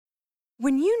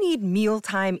When you need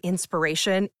mealtime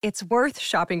inspiration, it's worth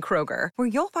shopping Kroger, where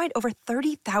you'll find over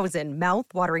 30,000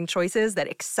 mouth-watering choices that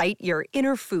excite your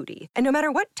inner foodie. And no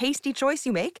matter what tasty choice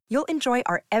you make, you'll enjoy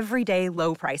our everyday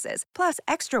low prices, plus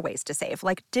extra ways to save,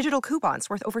 like digital coupons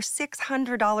worth over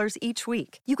 $600 each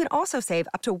week. You can also save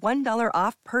up to $1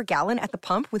 off per gallon at the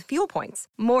pump with fuel points.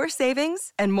 More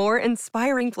savings and more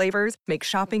inspiring flavors make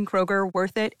shopping Kroger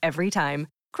worth it every time.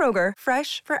 Kroger,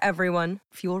 fresh for everyone.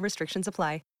 Fuel restrictions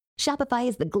apply. Shopify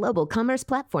is the global commerce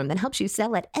platform that helps you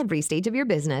sell at every stage of your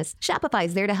business. Shopify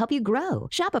is there to help you grow.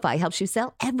 Shopify helps you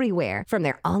sell everywhere, from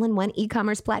their all-in-one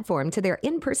e-commerce platform to their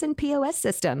in-person POS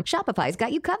system. Shopify's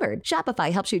got you covered.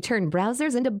 Shopify helps you turn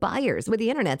browsers into buyers with the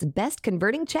internet's best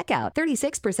converting checkout,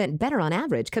 36% better on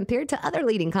average compared to other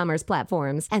leading commerce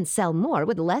platforms, and sell more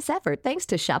with less effort thanks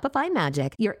to Shopify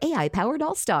Magic, your AI-powered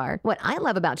all-star. What I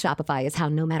love about Shopify is how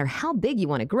no matter how big you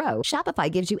want to grow,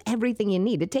 Shopify gives you everything you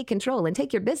need to take control and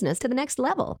take your business to the next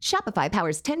level. Shopify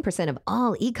powers 10% of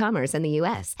all e-commerce in the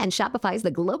U.S., and Shopify is the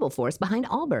global force behind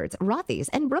Allbirds, Rothy's,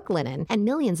 and Brooklinen, and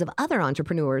millions of other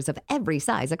entrepreneurs of every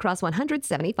size across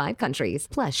 175 countries.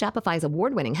 Plus, Shopify's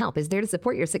award-winning help is there to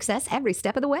support your success every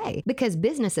step of the way. Because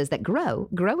businesses that grow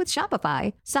with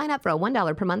Shopify. Sign up for a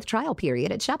 $1 per month trial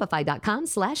period at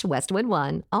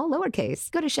shopify.com/Westwood1, all lowercase.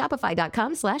 Go to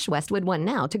shopify.com/Westwood1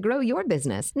 now to grow your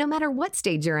business, no matter what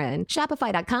stage you're in.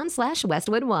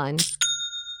 Shopify.com/Westwood1.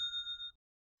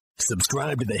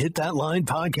 Subscribe to the Hit That Line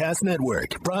Podcast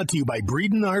Network, brought to you by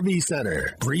Breeden RV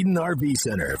Center. Breeden RV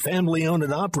Center, family owned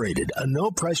and operated, a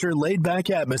no-pressure, laid-back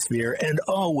atmosphere, and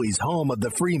always home of the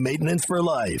free maintenance for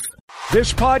life.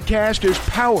 This podcast is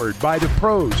powered by the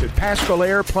pros at Paschal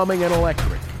Air Plumbing and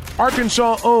Electric.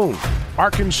 Arkansas owned,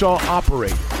 Arkansas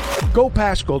operated.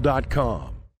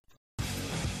 GoPaschal.com.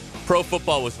 Pro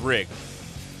football was rigged.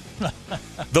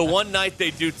 The one night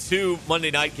they do two Monday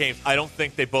night games, I don't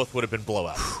think they both would have been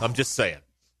blowouts. I'm just saying.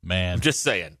 Man. I'm just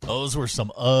saying. Those were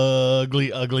some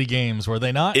ugly, ugly games, were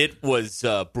they not? It was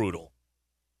brutal.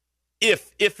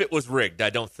 If it was rigged,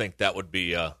 I don't think that would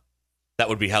be how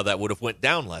that would have went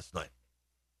down last night.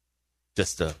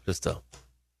 Just a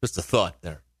thought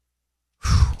there.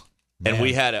 And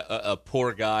we had a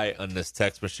poor guy on this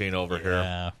text machine over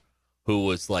here who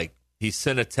was like, he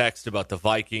sent a text about the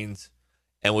Vikings,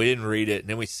 and we didn't read it. And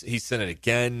then he sent it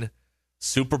again.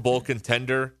 Super Bowl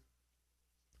contender.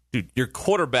 Dude, your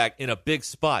quarterback in a big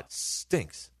spot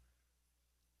stinks.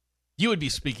 You would be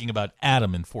speaking about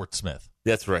Adam in Fort Smith.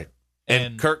 That's right.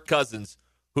 And Kirk Cousins,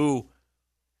 who,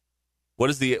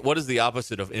 what is the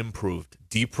opposite of improved?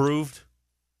 Deproved?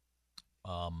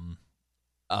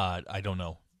 I don't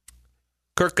know.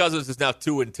 Kirk Cousins is now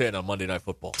 2-10 on Monday Night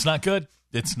Football. It's not good.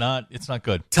 It's not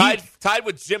good. Tied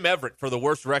with Jim Everett for the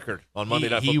worst record on Monday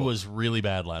Night Football. He was really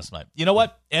bad last night. You know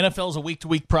what? NFL's a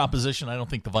week-to-week proposition. I don't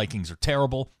think the Vikings are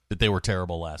terrible, but they were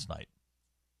terrible last night.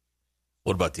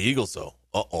 What about the Eagles, though?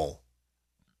 Uh-oh.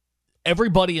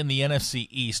 Everybody in the NFC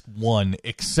East won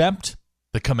except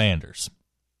the Commanders.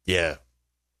 Yeah.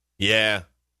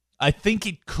 I think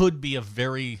it could be a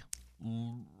very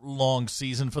long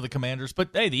season for the Commanders, but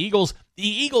hey, the Eagles,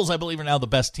 I believe, are now the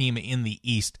best team in the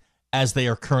East as they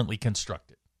are currently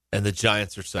constructed. And the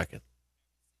Giants are second.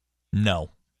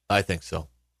 No. I think so.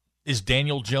 Is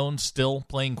Daniel Jones still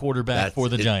playing quarterback for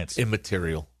the Giants?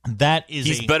 Immaterial.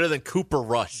 He's better than Cooper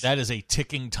Rush. That is a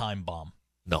ticking time bomb.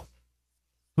 No.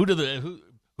 Who do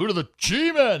the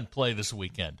G-Men play this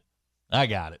weekend? I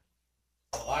got it.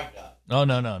 Oh, I got it. No.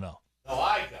 No,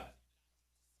 I got it.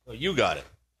 Oh, you got it.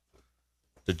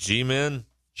 The G-Men?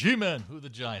 G-Men. Who the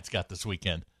Giants got this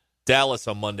weekend? Dallas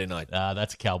on Monday night.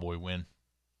 That's a Cowboy win.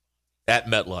 At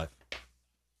MetLife.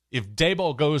 If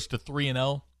Daboll goes to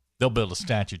 3-0, they'll build a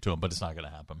statue to him, but it's not going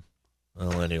to happen.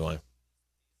 Well, anyway.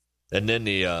 And then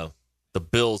the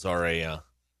Bills are a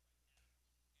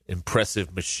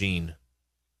impressive machine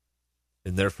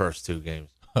in their first two games.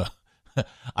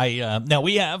 Now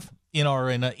we have in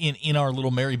our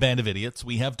little merry band of idiots,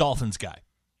 we have Dolphins guy.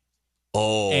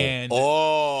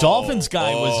 Dolphins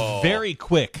guy was very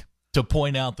quick to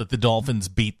point out that the Dolphins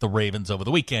beat the Ravens over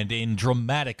the weekend in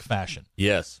dramatic fashion.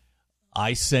 Yes.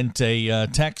 I sent a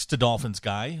text to Dolphins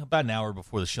guy about an hour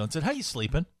before the show and said, how you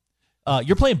sleeping?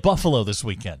 You're playing Buffalo this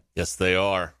weekend. Yes, they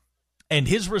are. And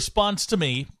his response to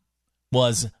me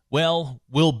was, well,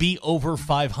 we'll be over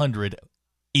 500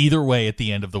 either way at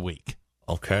the end of the week.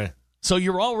 Okay. So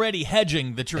you're already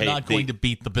hedging that you're not going to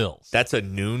beat the Bills. That's a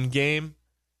noon game,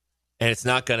 and it's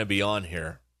not going to be on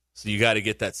here. So you got to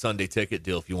get that Sunday ticket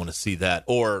deal if you want to see that.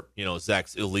 Or,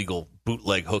 Zach's illegal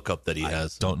bootleg hookup that he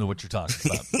has. Don't know what you're talking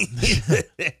about.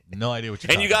 No idea what you're talking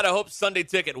about. And you got to hope Sunday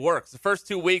ticket works. The first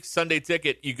 2 weeks, Sunday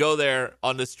ticket, you go there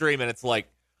on the stream, and it's like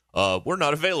we're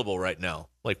not available right now.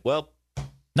 Like, well,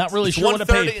 not really sure what I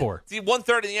paid for. See,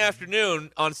 1:30 in the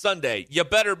afternoon on Sunday. You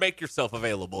better make yourself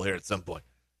available here at some point.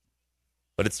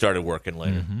 But it started working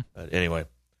later. Anyway,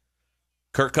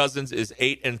 Kirk Cousins is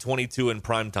 8-22 in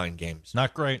primetime games.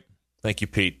 Not great. Thank you,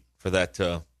 Pete, for that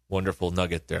wonderful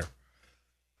nugget there.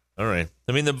 All right.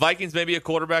 I mean, the Vikings may be a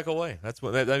quarterback away. That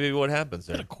may be what happens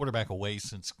there. Been a quarterback away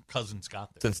since Cousins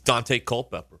got there. Since Dante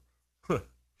Culpepper.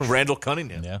 Randall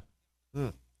Cunningham.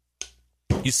 Yeah.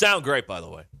 You sound great, by the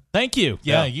way. Thank you.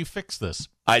 Yeah, you fixed this.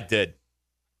 I did.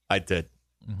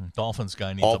 Dolphins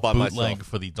guy needs All a by bootleg myself.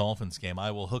 for the Dolphins game.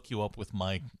 I will hook you up with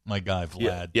my guy,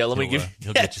 Vlad. Yeah, let me give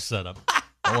He'll get you set up.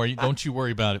 Don't you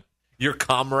worry about it. Your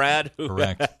comrade?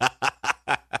 Correct.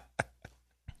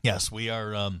 Yes, we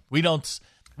are.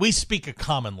 We speak a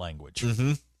common language.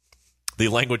 Mm-hmm. The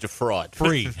language of fraud.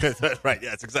 Free. Right,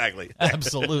 yes, exactly.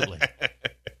 Absolutely.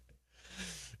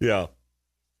 Yeah.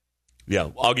 Yeah,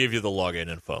 I'll give you the login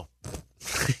info.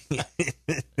 The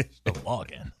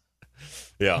login.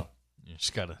 Yeah. You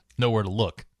just got to know where to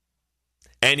look.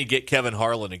 And you get Kevin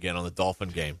Harlan again on the Dolphin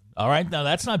game. All right, now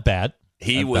that's not bad.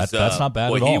 That's not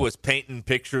bad at all. He was painting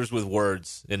pictures with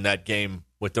words in that game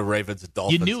with the Ravens and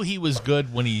Dolphins. You knew he was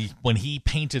good when he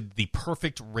painted the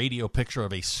perfect radio picture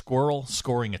of a squirrel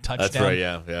scoring a touchdown. That's right,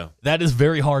 yeah. That is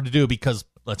very hard to do because,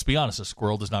 let's be honest, a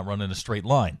squirrel does not run in a straight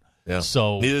line. Yeah.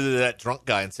 So neither did that drunk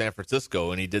guy in San Francisco,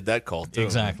 and he did that call too.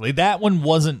 Exactly. That one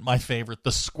wasn't my favorite.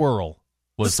 The squirrel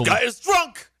was this guy is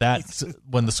drunk. That's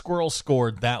when the squirrel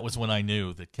scored. That was when I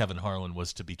knew that Kevin Harlan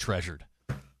was to be treasured.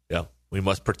 Yeah, we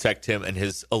must protect him and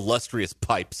his illustrious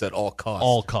pipes at all costs.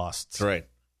 All costs. That's right.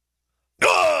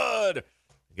 Good.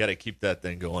 You got to keep that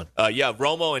thing going. Yeah,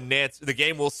 Romo and Nance. The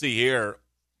game we'll see here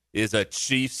is a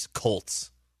Chiefs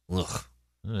Colts. Ugh.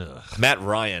 Matt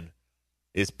Ryan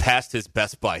is past his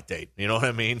Best Buy date. You know what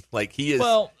I mean? Like he is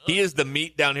the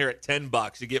meat down here at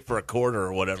 $10 you get for a quarter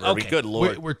or whatever. Okay. I mean, good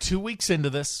Lord. We're 2 weeks into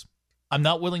this. I'm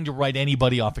not willing to write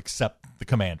anybody off except the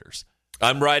Commanders.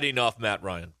 I'm writing off Matt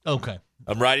Ryan. Okay.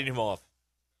 I'm writing him off.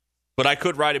 But I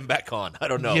could write him back on. I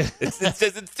don't know. Yeah. It's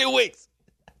 2 weeks.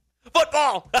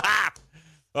 Football.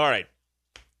 All right.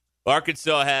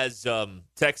 Arkansas has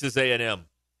Texas A&M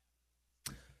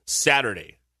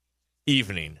Saturday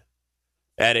evening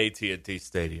at AT&T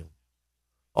Stadium.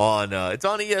 It's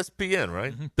on ESPN,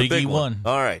 right? Mm-hmm. The Big E1.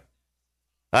 All right.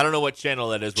 I don't know what channel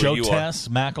that is. Where Joe you Tess,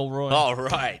 McElroy. All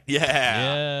right.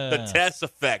 Yeah. The Tess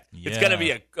effect. It's going to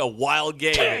be a wild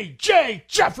game. J.J.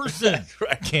 Jefferson.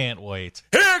 Right. Can't wait.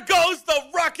 Here goes the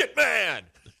Rocket Man.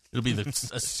 It'll be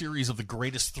a series of the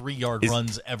greatest 3-yard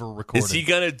runs ever recorded. Is he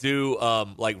going to do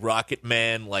like Rocket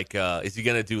Man? Like, is he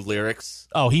going to do lyrics?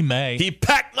 Oh, he may. He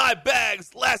packed my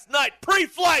bags last night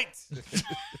pre-flight.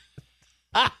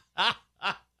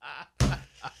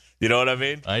 You know what I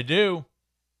mean? I do.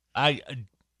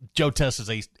 Joe Tess is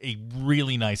a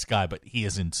really nice guy, but he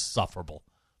is insufferable.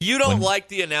 You don't like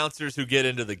the announcers who get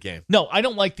into the game. No, I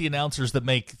don't like the announcers that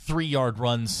make 3-yard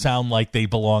runs sound like they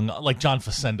belong, like John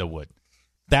Facenda would.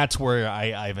 That's where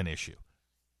I have an issue.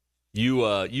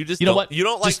 You just know what? You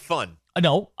don't like fun.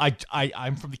 No,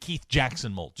 I'm from the Keith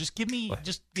Jackson mold. Just give me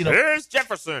Here's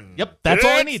Jefferson. Yep, that's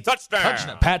all I need.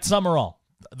 Touchdown. Pat Summerall,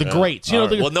 the greats. Well,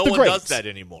 the no one greats. does that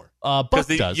anymore. Buck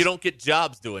does. You don't get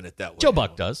jobs doing it that way. Joe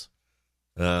Buck does.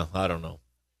 I don't know.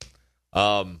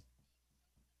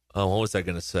 What was I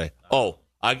going to say? Oh,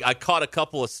 I caught a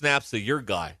couple of snaps of your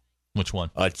guy. Which one?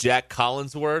 Jack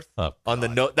Collinsworth on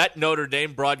the that Notre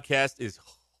Dame broadcast is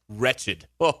wretched.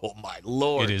 Oh my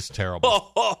Lord, it is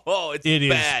terrible. It's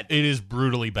bad. It is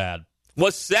brutally bad.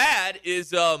 What's sad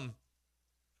is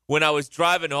when I was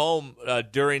driving home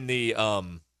during the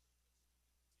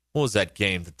what was that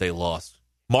game that they lost?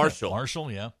 Marshall,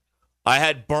 yeah. I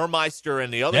had Burmeister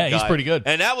and the other guy. Yeah, he's pretty good.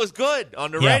 And that was good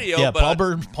on the radio. Yeah, but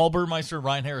Paul Burmeister and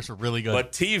Ryan Harris are really good.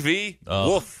 But TV,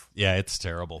 woof. Yeah, it's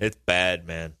terrible. It's bad,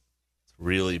 man. It's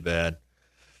really bad.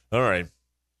 All right.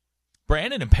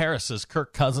 Brandon in Paris says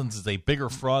Kirk Cousins is a bigger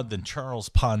fraud than Charles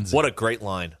Ponzi. What a great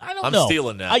line. I'm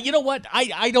stealing that. You know what?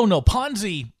 I don't know.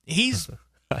 Ponzi, he's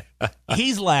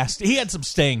last. He had some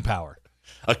staying power.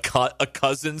 A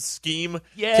Cousins scheme?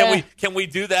 Yeah. Can we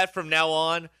do that from now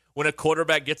on? When a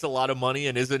quarterback gets a lot of money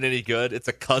and isn't any good, it's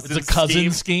a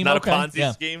Cousins scheme, not okay. a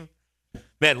Ponzi scheme.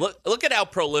 Man, look at how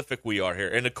prolific we are here.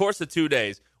 In the course of 2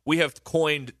 days, we have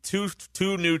coined two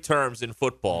new terms in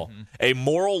football: a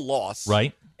moral loss,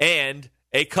 right, and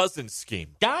a Cousins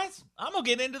scheme. Guys, I'm gonna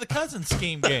get into the Cousins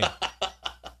scheme game. I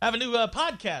have a new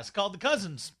podcast called the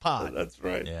Cousins Pod. Oh, that's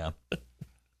right. Yeah,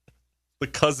 the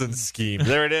Cousins scheme.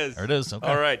 There it is. There it is. Okay.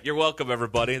 All right, you're welcome,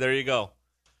 everybody. There you go.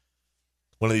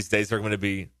 One of these days, they're going to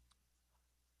be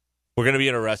We're going to be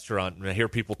in a restaurant and I hear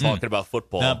people talking about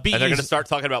football. Now, and they're going to start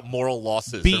talking about moral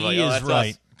losses. B Like, is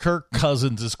right. Us. Kirk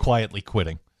Cousins is quietly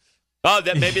quitting. Oh,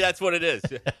 maybe that's what it is.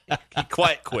 He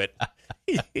quiet quit.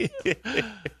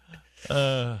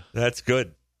 That's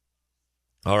good.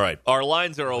 All right. Our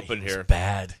lines are open here.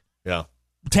 Bad. Yeah.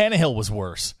 Tannehill was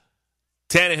worse.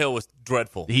 Tannehill was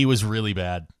dreadful. He was really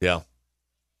bad. Yeah.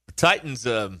 The Titans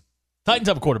have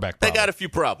a quarterback problem. They got a few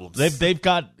problems. They've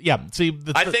got, see.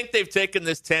 I think they've taken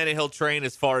this Tannehill train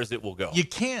as far as it will go. You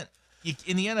can't,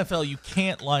 in the NFL, you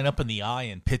can't line up in the eye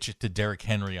and pitch it to Derrick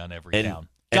Henry on every down.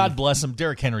 God bless him.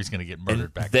 Derrick Henry's going to get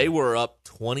murdered back there. They were up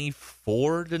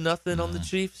 24-0 on the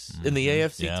Chiefs in the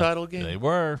AFC title game. They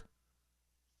were.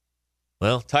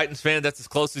 Well, Titans fan, that's as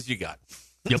close as you got.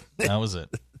 Yep, that was it.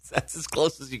 That's as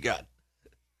close as you got.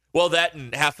 Well, that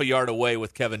and half a yard away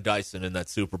with Kevin Dyson in that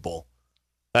Super Bowl.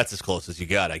 That's as close as you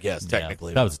got, I guess,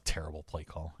 technically. That was a terrible play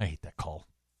call. I hate that call.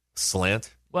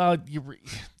 Slant? Well,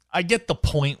 I get the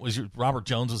point. Was Robert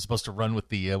Jones was supposed to run with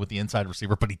the inside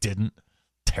receiver, but he didn't.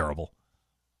 Terrible.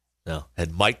 No.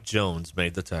 And Mike Jones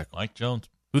made the tackle. Mike Jones,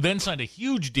 who then signed a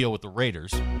huge deal with the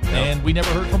Raiders, and we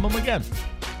never heard from him again.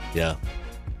 Yeah.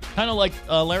 Kind of like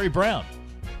Larry Brown.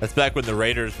 That's back when the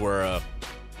Raiders were,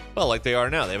 like they are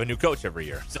now. They have a new coach every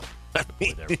year. So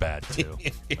Boy, they're bad, too.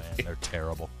 Man, they're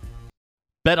terrible.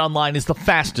 BetOnline is the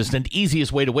fastest and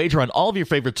easiest way to wager on all of your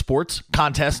favorite sports,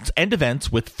 contests, and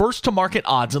events with first-to-market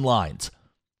odds and lines.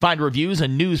 Find reviews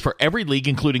and news for every league,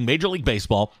 including Major League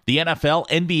Baseball, the NFL,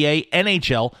 NBA,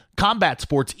 NHL, combat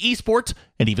sports, esports,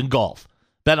 and even golf.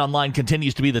 BetOnline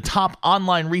continues to be the top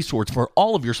online resource for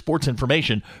all of your sports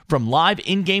information, from live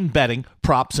in-game betting,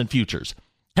 props, and futures.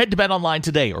 Head to BetOnline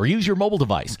today or use your mobile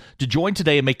device to join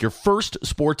today and make your first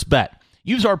sports bet.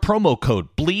 Use our promo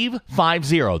code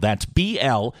BLEAV50, that's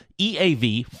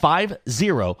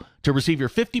BLEAV50, to receive your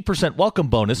 50% welcome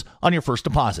bonus on your first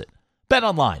deposit.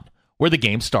 BetOnline, where the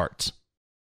game starts.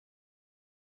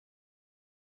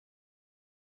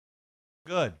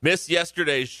 Good. Missed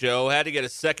yesterday's show. Had to get a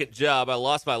second job. I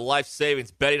lost my life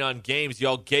savings betting on games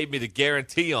y'all gave me the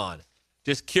guarantee on.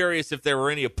 Just curious if there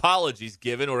were any apologies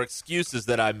given or excuses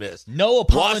that I missed. No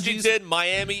apologies. Washington,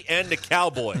 Miami, and the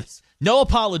Cowboys. No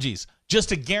apologies.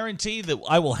 Just a guarantee that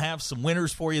I will have some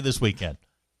winners for you this weekend.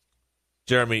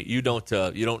 Jeremy, you don't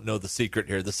know the secret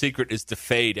here. The secret is to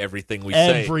fade everything we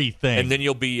say. Everything. And then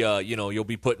you'll be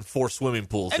putting 4 swimming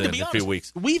pools in a few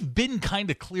weeks. We've been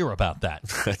kind of clear about that.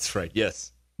 That's right.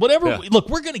 Yes. Look,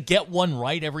 we're going to get one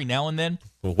right every now and then.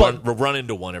 We'll run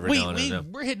into one every now and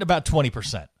then. We're hitting about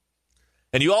 20%.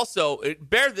 And you also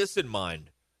bear this in mind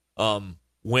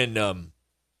when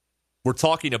we're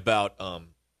talking about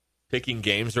picking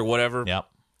games or whatever. Yep.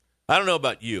 I don't know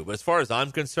about you, but as far as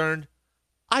I'm concerned,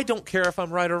 I don't care if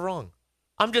I'm right or wrong.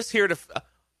 I'm just here to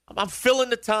I'm filling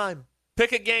the time.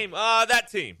 Pick a game. That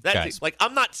team. Team. Like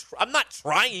I'm not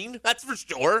trying. That's for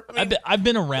sure. I mean, I've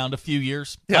been around a few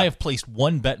years. Yeah. I have placed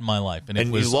one bet in my life, and it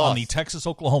was on the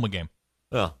Texas-Oklahoma game.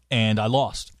 Yeah. And I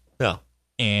lost. Yeah.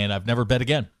 And I've never bet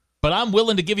again. But I'm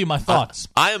willing to give you my thoughts.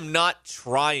 I am not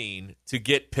trying to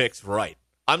get picks right.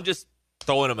 I'm just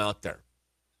throwing them out there.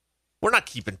 We're not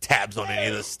keeping tabs on any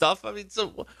of this stuff. I mean,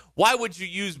 so why would you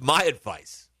use my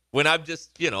advice when I'm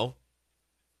just throwing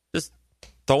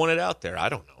it out there? I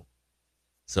don't know.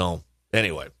 So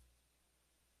anyway,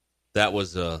 that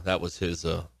was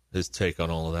his take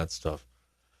on all of that stuff.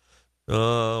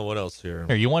 What else here?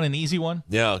 Here, you want an easy one?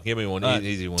 Yeah, give me one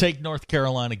easy one. Take North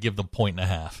Carolina, give them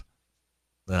 1.5.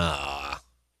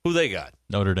 Who they got?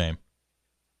 Notre Dame.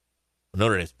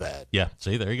 Notre Dame's bad. Yeah.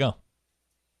 See, there you go.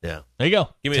 Yeah. There you go.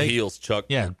 Give me the heels, Chuck.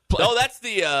 Yeah. Oh, that's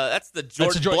the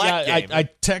Jordan Black game. I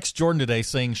text Jordan today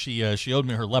saying she owed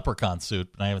me her leprechaun suit,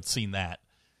 and I haven't seen that.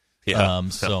 Yeah.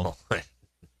 So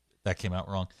that came out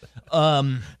wrong.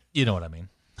 You know what I mean.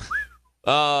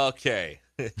 Okay.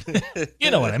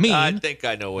 You know what I mean. I think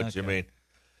I know what you mean.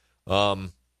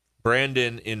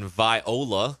 Brandon in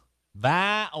Viola.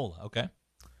 Okay.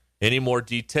 Any more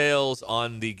details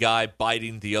on the guy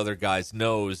biting the other guy's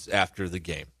nose after the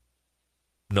game?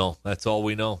 No, that's all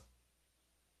we know.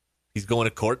 He's going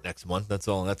to court next month. That's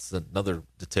all. That's another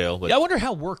detail. But I wonder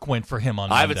how work went for him on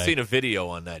Monday. I haven't seen a video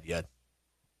on that yet.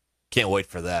 Can't wait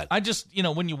for that. I just,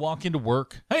 when you walk into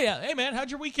work, hey man, how'd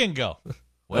your weekend go?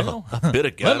 Well, a bit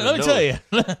of guy. Let me tell you.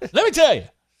 Let me tell you.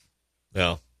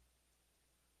 Yeah.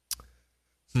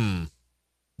 Yeah,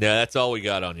 that's all we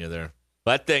got on you there.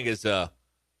 That thing is,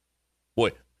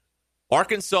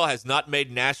 Arkansas has not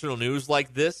made national news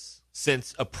like this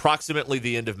since approximately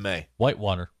the end of May.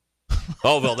 Whitewater.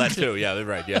 Oh, well, that too. Yeah, they're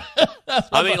right. Yeah.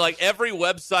 I mean, like every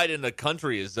website in the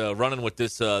country is running with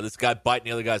this guy biting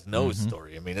the other guy's nose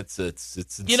story. I mean, it's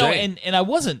insane. You know, and I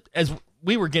wasn't, as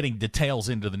we were getting details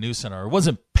into the news center, I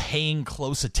wasn't paying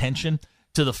close attention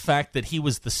to the fact that he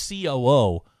was the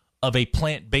COO of a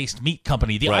plant-based meat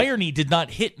company. The irony did not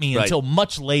hit me until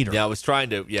much later. Yeah, I was trying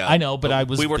to. Yeah, I know, but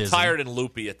we were busy. Tired and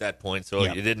loopy at that point, so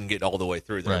you didn't get all the way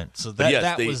through there. Right. So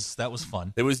that was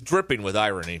fun. It was dripping with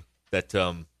irony that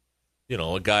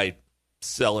a guy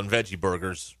selling veggie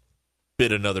burgers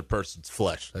bit another person's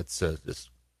flesh. That's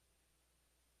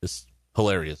just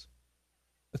hilarious.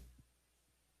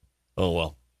 Oh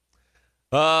well.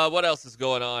 What else is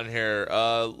going on here?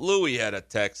 Louis had a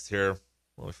text here.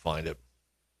 Let me find it.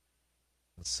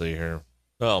 Let's see here.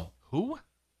 Oh, who?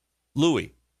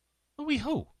 Louis. Louis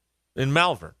who? In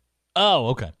Malvern. Oh,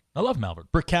 okay. I love Malvern,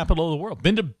 brick capital of the world.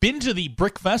 Been to the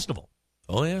Brick Festival.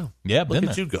 Oh yeah, yeah. Look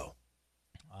at you go.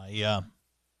 I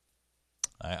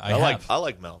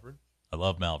like Malvern. I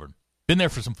love Malvern. Been there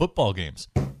for some football games.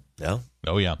 Yeah.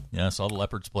 Oh yeah. Yeah. I saw the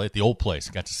Leopards play at the old place.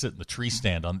 Got to sit in the tree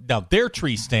stand now their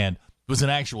tree stand was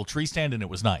an actual tree stand and it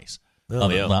was nice.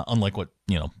 Unlike what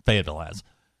Fayetteville has.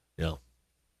 Yeah.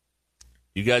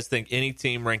 You guys think any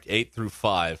team ranked 8 through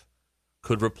 5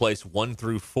 could replace 1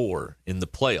 through 4 in the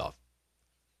playoff?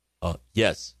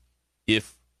 Yes.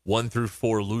 If 1 through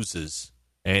 4 loses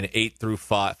and 8 through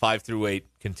 5 through 8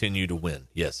 continue to win.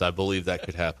 Yes, I believe that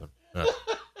could happen.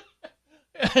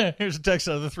 Here's a text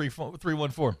out of the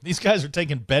 314. These guys are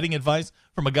taking betting advice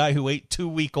from a guy who ate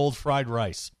 2-week-old fried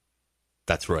rice.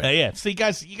 That's right. Yeah. See,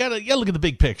 guys, you gotta look at the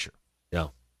big picture. Yeah.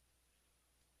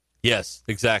 Yes,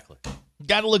 exactly.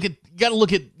 Got to look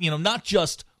at not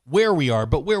just where we are,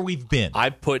 but where we've been. I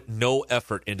put no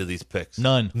effort into these picks.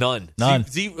 None.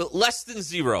 Less than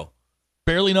 0.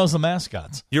 Barely knows the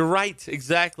mascots. You're right.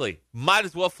 Exactly. Might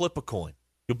as well flip a coin.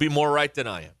 You'll be more right than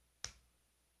I am.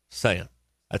 Saying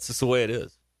that's just the way it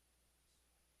is.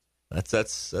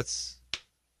 That's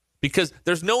because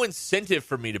there's no incentive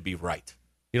for me to be right.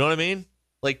 You know what I mean?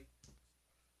 Like,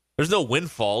 there's no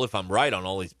windfall if I'm right on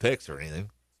all these picks or anything.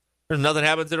 There's nothing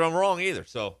happens if I'm wrong either.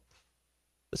 So,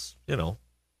 this, it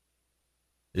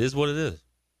is what it is.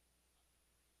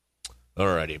 All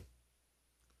righty.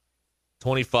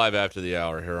 25 after the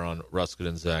hour here on Ruskin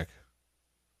and Zach.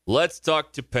 Let's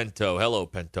talk to Pinto. Hello,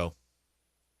 Pinto.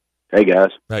 Hey, guys.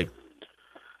 Hey.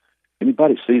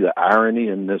 Anybody see the irony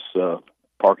in this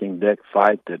parking deck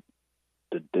fight that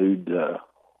the dude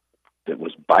that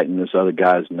was biting this other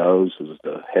guy's nose is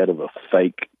the head of a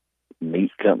fake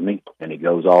meat company, and he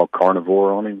goes all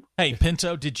carnivore on him? Hey,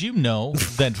 Pinto, did you know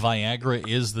that Viagra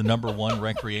is the #1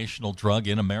 recreational drug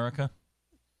in America?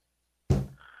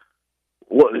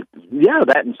 Well, yeah,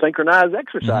 that and synchronized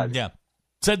exercise. Mm-hmm, yeah.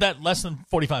 Said that less than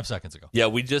 45 seconds ago. Yeah,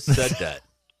 we just said that.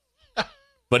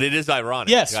 But it is ironic.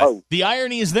 Yes, the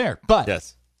irony is there. But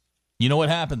yes, you know what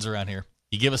happens around here?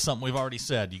 You give us something we've already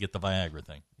said, you get the Viagra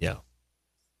thing. Yeah.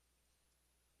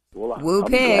 Well, I'm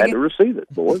glad to receive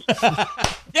it, boys.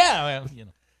 Yeah, well,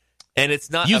 And it's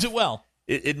not use it well.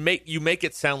 You make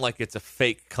it sound like it's a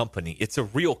fake company. It's a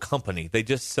real company. They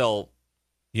just sell,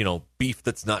 beef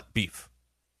that's not beef.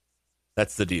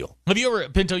 That's the deal. Have you ever,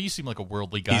 Pinto? You seem like a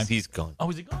worldly guy. He's gone. Oh,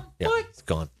 is he gone? Yeah, What? he's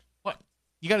gone. What?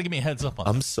 You got to give me a heads up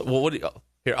on that. What do you?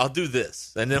 Here, I'll do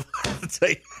this, and then I'll tell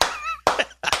you.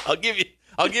 I'll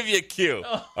give you a cue.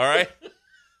 All right.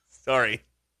 Sorry.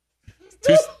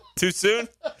 Too soon.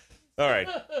 All right.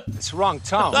 It's wrong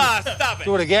tone. Stop it.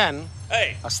 Do it again.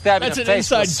 Hey. I'll stab you That's in an the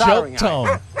face with a inside soldering joke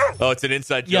iron. tone. Oh, it's an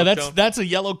inside joke. Yeah, tone? that's a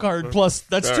yellow card plus.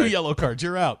 That's All 2 right. yellow cards.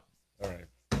 You're out. All right.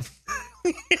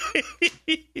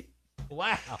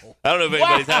 Wow. I don't know if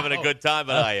anybody's having a good time,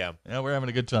 but I am. Yeah, we're having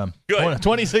a good time. Good.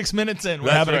 26 minutes in, we're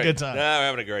That's having right. a good time. Yeah, we're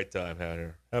having a great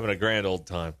time. Having a grand old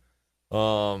time.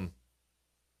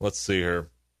 Let's see here.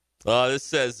 This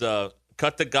says,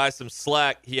 cut the guy some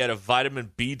slack. He had a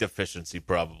vitamin B deficiency,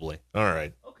 probably. All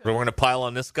right. Okay. We're going to pile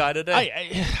on this guy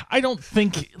today? I don't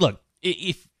think. Look,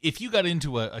 if you got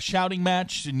into a shouting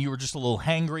match and you were just a little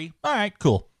hangry, all right,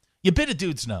 cool. You bit a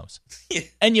dude's nose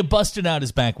and you busted out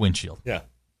his back windshield. Yeah.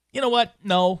 You know what?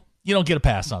 No, you don't get a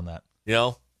pass on that.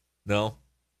 No. All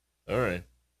right.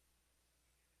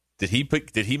 Did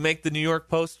he make the New York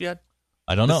Post yet?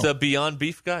 I don't know. This Beyond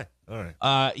Beef guy. All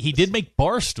right. He did make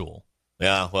Barstool.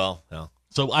 Yeah. Well. Yeah.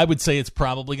 So I would say it's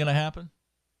probably going to happen.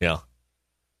 Yeah.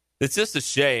 It's just a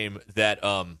shame that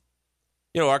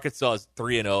Arkansas is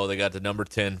 3-0. They got the number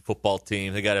 10 football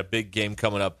team. They got a big game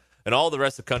coming up, and all the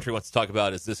rest of the country wants to talk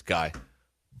about is this guy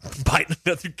biting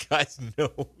another guy's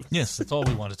nose. Yes, that's all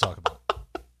we want to talk about.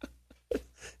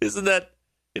 Isn't that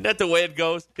the way it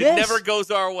goes? It Yes. never goes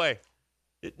our way.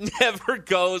 It never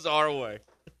goes our way.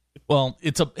 Well,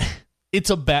 it's a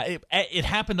bad. It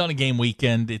happened on a game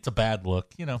weekend. It's a bad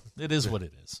look. It is what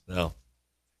it is. No.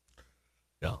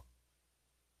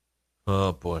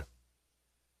 Oh boy,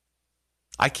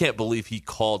 I can't believe he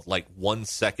called like 1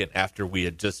 second after we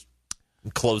had just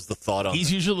closed the thought on.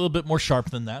 He's usually a little bit more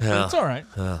sharp than that. But it's all right.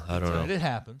 I don't know. Right. It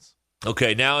happens.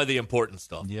 Okay, now the important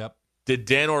stuff. Yep. Did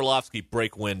Dan Orlovsky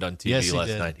break wind on TV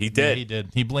last night? He did. Yeah, he did.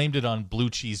 He blamed it on blue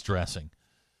cheese dressing.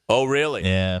 Oh, really?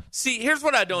 Yeah. See, here's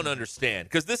what I don't understand,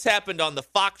 because this happened on the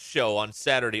Fox show on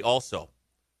Saturday also.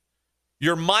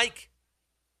 Your mic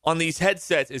on these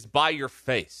headsets is by your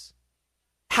face.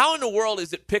 How in the world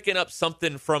is it picking up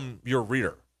something from your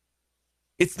rear?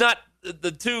 It's not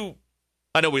the two.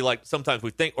 I know sometimes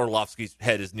we think Orlovsky's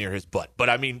head is near his butt, but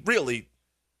I mean, really,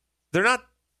 they're not.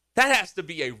 That has to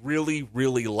be a really,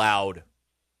 really loud,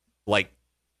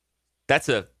 that's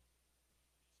a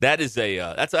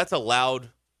loud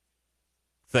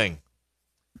thing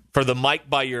for the mic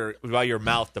by your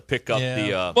mouth to pick up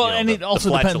the. And it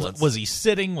also depends. Was he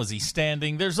sitting? Was he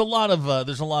standing? There's a lot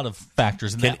of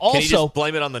factors in that. Also, can you just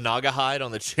blame it on the naga hide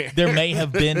on the chair? There may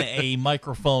have been a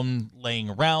microphone laying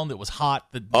around that was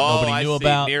hot that nobody knew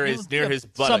about near his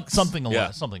buttocks. Something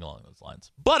along those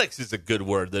lines. Buttocks is a good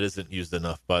word that isn't used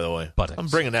enough, by the way. Buttocks. I'm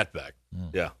bringing that back.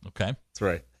 Yeah. Okay. That's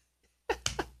right.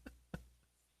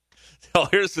 So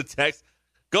here's the text.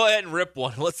 Go ahead and rip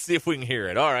one. Let's see if we can hear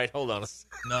it. All right, hold on.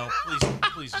 No,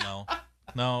 please, no.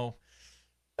 No.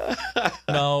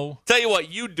 No. Tell you what,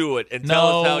 you do it and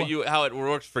tell us how it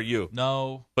works for you.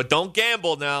 No. But don't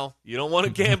gamble now. You don't want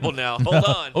to gamble now. Hold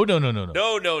on. Oh, no. No.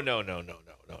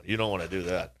 You don't want to do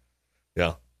that.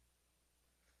 Yeah.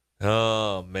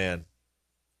 Oh man.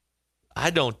 I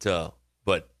don't.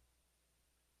 But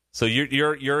so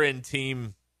you're in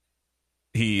team.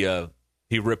 He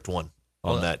ripped one.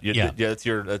 On that. Yeah, that's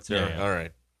your. Yeah. All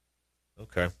right.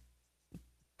 Okay.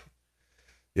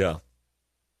 Yeah.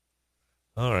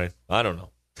 All right. I don't know.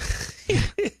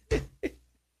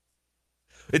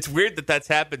 It's weird that that's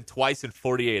happened twice in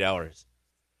 48 hours.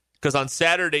 Because on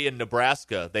Saturday in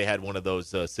Nebraska, they had one of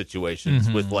those situations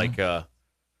with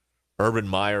Urban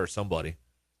Meyer or somebody,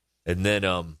 and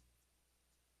then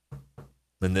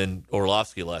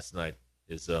Orlovsky last night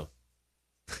is.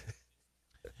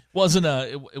 It wasn't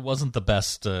the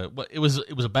best. It was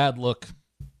a bad look.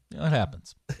 It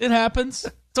happens. It happens.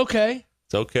 It's okay.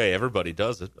 It's okay. Everybody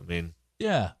does it. I mean,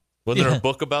 yeah. Wasn't there a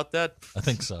book about that? I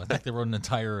think so. I think they wrote an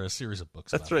entire series of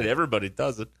books. That's right. Everybody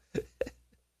does it.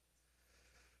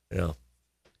 Yeah.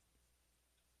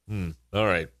 All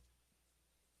right.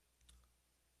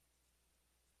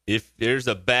 If there's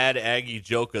a bad Aggie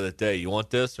joke of the day, you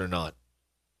want this or not?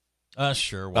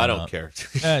 Sure. I don't care.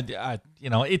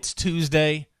 It's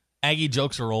Tuesday. Aggie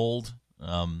jokes are old.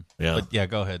 But yeah,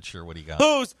 go ahead. Sure. What do you got?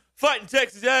 Who's fighting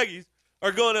Texas Aggies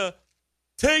are going to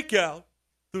take out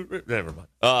never mind.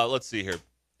 Let's see here.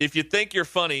 If you think you're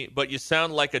funny, but you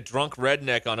sound like a drunk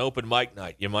redneck on open mic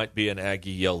night, you might be an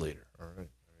Aggie yell leader. All right. There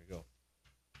you go.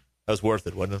 That was worth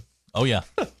it, wasn't it? Oh, yeah.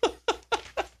 It's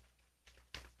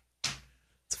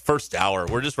the first hour.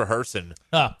 We're just rehearsing.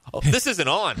 This isn't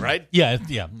on, right? Yeah.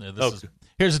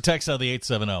 Here's a text out of the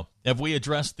 870. Have we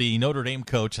addressed the Notre Dame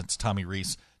coach, it's Tommy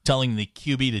Rees, telling the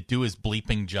QB to do his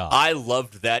bleeping job? I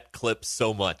loved that clip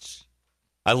so much.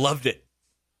 I loved it.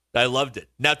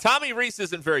 Now, Tommy Rees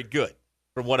isn't very good,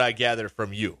 from what I gather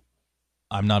from you.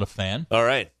 I'm not a fan. All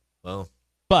right. Well,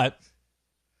 but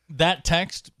that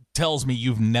text tells me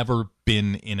you've never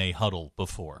been in a huddle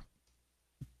before.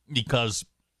 Because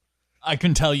I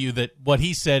can tell you that what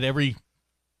he said,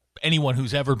 anyone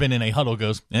who's ever been in a huddle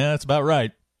goes, yeah, that's about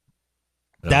right.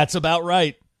 No. That's about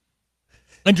right.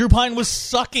 And Drew Pine was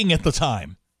sucking at the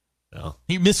time. No.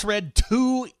 He misread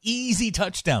 2 easy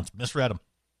touchdowns. Misread them.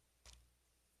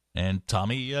 And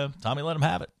Tommy let him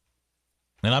have it.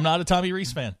 And I'm not a Tommy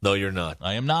Rees fan. No, you're not.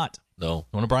 I am not. No.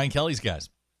 One of Brian Kelly's guys.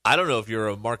 I don't know if you're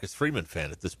a Marcus Freeman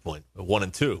fan at this point, 1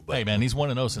 and 2. But. Hey, man, he's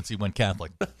 1-0 since he went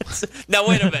Catholic. Now,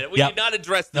 wait a minute. We did not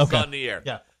address this on the air.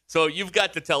 Yeah. So you've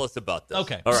got to tell us about this.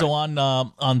 Okay. All right. So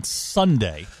on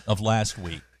Sunday of last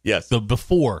week, yes,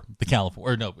 before the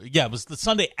California, or no, yeah, it was the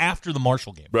Sunday after the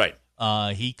Marshall game. Right.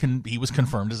 He was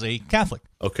confirmed as a Catholic.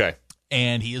 Okay.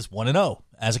 And he is 1-0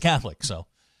 as a Catholic. So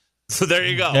there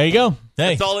you go. There you go.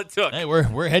 Hey, that's all it took. Hey,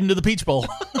 we're heading to the Peach Bowl.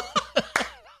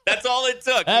 That's all it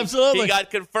took. Absolutely. He got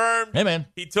confirmed. Hey, man.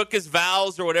 He took his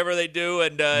vows or whatever they do,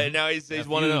 and now he's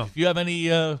 1-0.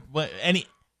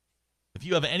 If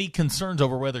you have any concerns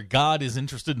over whether God is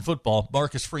interested in football,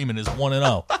 Marcus Freeman is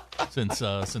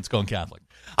 1-0 since going Catholic.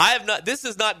 I have not. This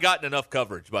has not gotten enough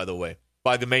coverage, by the way,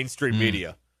 by the mainstream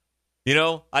media. You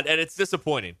know, and it's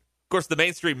disappointing. course, the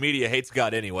mainstream media hates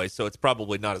God anyway, so it's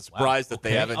probably not a surprise that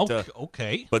they haven't.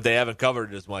 Okay. But they haven't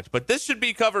covered it as much. But this should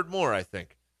be covered more, I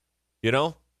think. You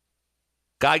know,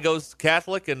 guy goes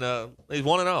Catholic and he's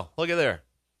 1-0. Look at there.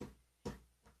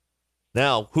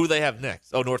 Now, who they have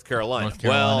next? Oh, North Carolina.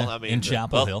 Well, I mean, in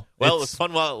Chapel Hill. Well, it was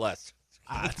fun while it lasted.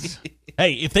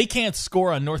 Hey, if they can't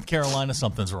score on North Carolina,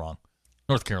 something's wrong.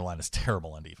 North Carolina's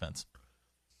terrible on defense.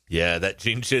 Yeah, that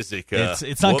Gene Chizik.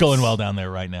 It's not going well down there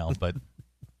right now, but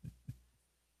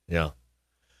yeah.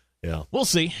 We'll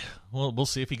see. We'll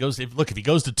see if he goes. If he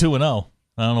goes to 2-0,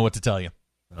 I don't know what to tell you.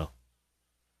 No.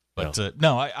 But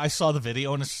no, I saw the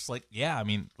video and it's just like, yeah. I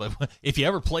mean, if you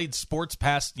ever played sports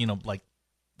past, like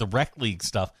the rec league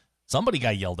stuff, somebody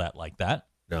got yelled at like that.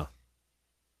 No.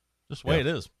 Just the way it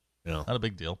is. Yeah. Not a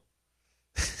big deal.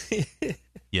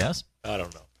 Yes? I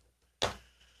don't know.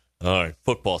 All right,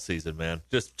 football season, man.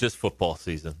 Just football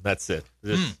season. That's it.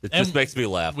 It just makes me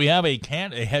laugh. We have a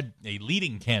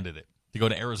leading candidate to go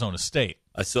to Arizona State.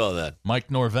 I saw that.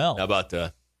 Mike Norvell. How about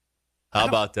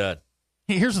that?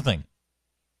 Here's the thing.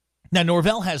 Now,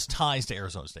 Norvell has ties to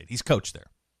Arizona State. He's coached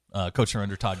there. Coached there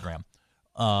under Todd Graham.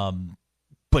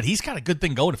 But he's got a good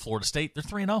thing going to Florida State. They're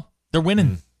 3-0. They're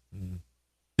winning. Mm-hmm.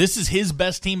 This is his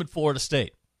best team at Florida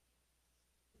State.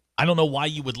 I don't know why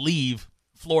you would leave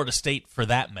Florida State for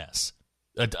that mess.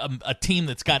 A team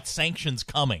that's got sanctions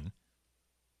coming.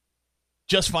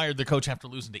 Just fired the coach after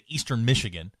losing to Eastern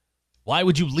Michigan. Why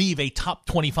would you leave a top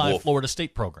 25 Florida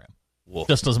State program?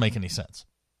 Just doesn't make any sense.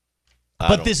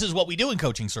 But this is what we do in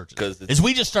coaching searches. Is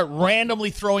we just start randomly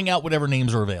throwing out whatever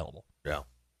names are available. Yeah.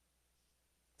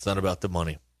 It's not about the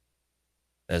money.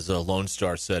 As Lone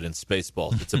Star said in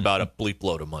Spaceballs, it's about a bleep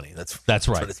load of money. That's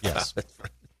right. Yes.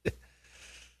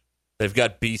 They've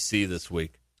got BC this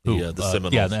week. The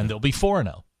Seminoles. Yeah, and they'll be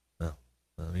 4-0. Oh,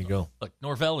 there you go. Look,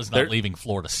 Norvell is not leaving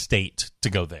Florida State to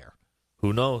go there.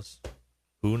 Who knows?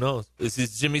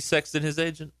 Is Jimmy Sexton his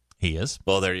agent? He is.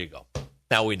 Well, there you go.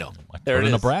 Now we know. There it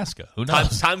is. Nebraska. Who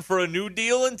knows? Time for a new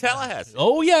deal in Tallahassee.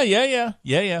 Oh yeah.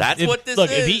 That's what this is. Look,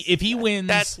 if he wins,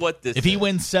 that's what this. If he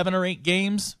wins 7 or 8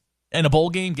 games and a bowl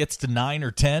game gets to 9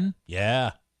 or 10,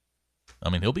 yeah. I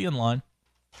mean, he'll be in line.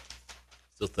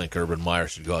 Still think Urban Meyer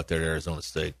should go out there to Arizona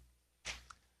State.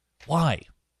 Why?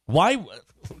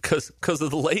 Because of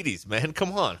the ladies, man.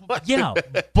 Come on. Yeah,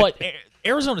 but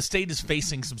Arizona State is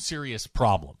facing some serious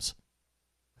problems.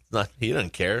 He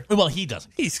doesn't care. Well, he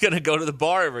doesn't. He's going to go to the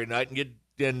bar every night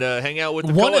and hang out with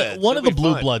the co-eds. One of the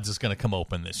Blue Bloods is going to come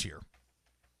open this year,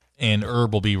 and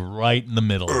Herb will be right in the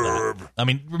middle of that. I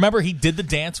mean, remember he did the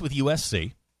dance with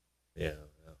USC. Yeah.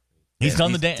 He's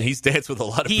done the dance. He's danced with a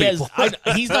lot of people.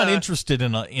 He's not interested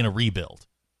in a rebuild.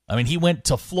 I mean, he went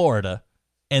to Florida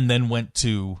and then went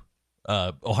to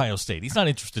Ohio State. He's not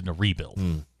interested in a rebuild.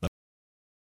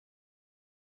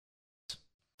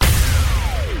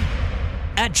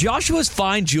 At Joshua's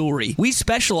Fine Jewelry, we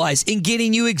specialize in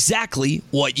getting you exactly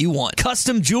what you want.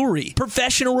 Custom jewelry,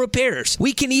 professional repairs.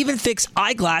 We can even fix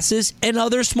eyeglasses and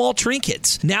other small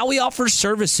trinkets. Now we offer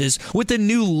services with a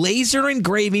new laser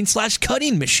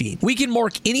engraving/cutting machine. We can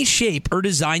mark any shape or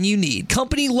design you need.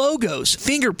 Company logos,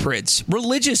 fingerprints,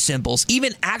 religious symbols,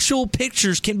 even actual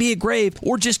pictures can be engraved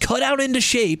or just cut out into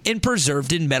shape and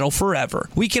preserved in metal forever.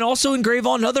 We can also engrave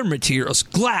on other materials,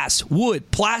 glass,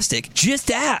 wood, plastic. Just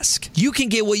ask. You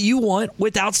can get what you want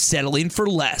without settling for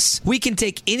less. We can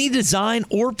take any design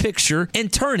or picture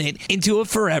and turn it into a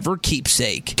forever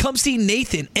keepsake. Come see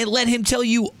Nathan and let him tell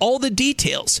you all the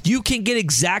details. You can get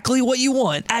exactly what you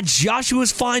want at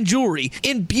Joshua's Fine Jewelry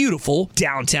in beautiful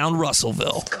downtown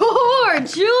Russellville. Core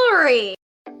Jewelry.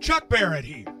 Chuck Barrett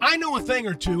here. I know a thing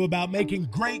or two about making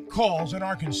great calls in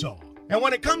Arkansas. And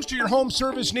when it comes to your home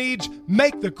service needs,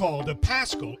 make the call to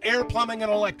Paschal Air Plumbing and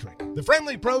Electric. The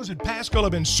friendly pros at Paschal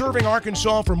have been serving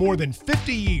Arkansas for more than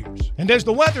 50 years. And as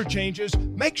the weather changes,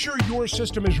 make sure your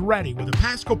system is ready with a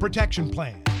Paschal protection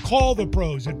plan. Call the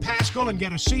pros at Paschal and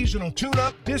get a seasonal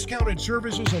tune-up, discounted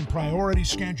services, and priority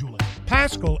scheduling.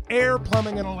 Paschal Air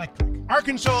Plumbing and Electric.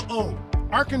 Arkansas owned.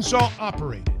 Arkansas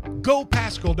operated.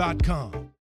 GoPaschal.com.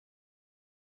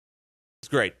 It's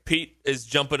great. Pete is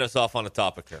jumping us off on a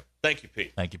topic here. Thank you,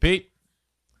 Pete. Thank you, Pete.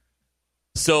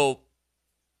 So,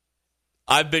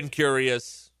 I've been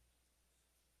curious.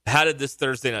 How did this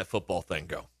Thursday Night Football thing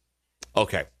go?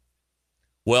 Okay.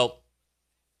 Well,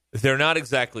 they're not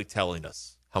exactly telling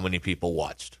us how many people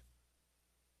watched,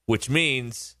 which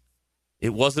means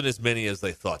it wasn't as many as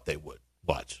they thought they would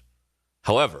watch.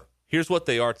 However, here's what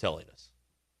they are telling us.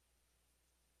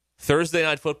 Thursday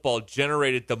Night Football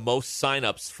generated the most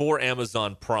signups for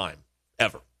Amazon Prime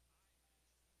ever.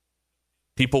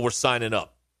 People were signing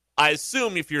up. I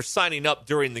assume if you're signing up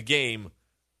during the game,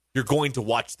 you're going to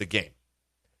watch the game.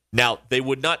 Now, they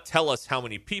would not tell us how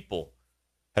many people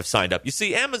have signed up. You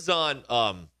see, Amazon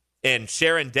and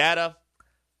sharing data,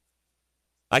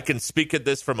 I can speak at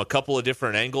this from a couple of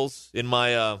different angles in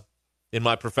my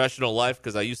professional life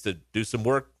because I used to do some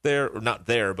work there, or not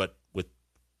there, but with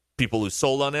people who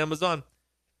sold on Amazon.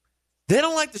 They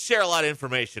don't like to share a lot of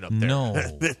information up there.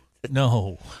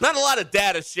 No. Not a lot of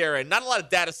data sharing, not a lot of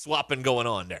data swapping going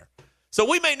on there. So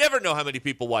we may never know how many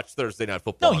people watch Thursday Night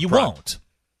Football. No, you Prime. won't.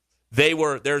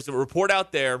 There's a report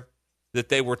out there that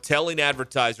they were telling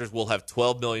advertisers we'll have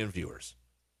 12 million viewers.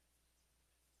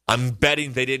 I'm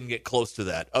betting they didn't get close to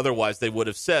that. Otherwise, they would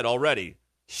have said already,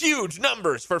 huge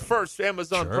numbers for first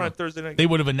Amazon Prime Thursday night. They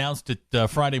would have announced it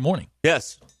Friday morning.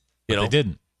 Yes. They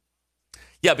didn't.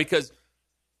 Yeah, because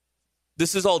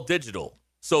this is all digital.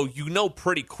 So you know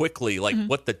pretty quickly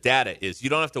what the data is. You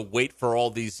don't have to wait for all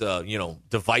these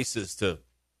devices to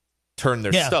turn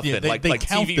their stuff in. They like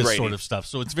count TV this ratings. sort of stuff,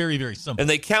 so it's very, very simple. And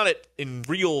they count it in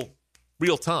real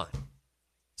time.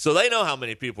 So they know how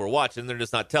many people are watching. They're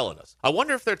just not telling us. I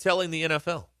wonder if they're telling the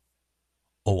NFL.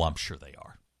 Oh, I'm sure they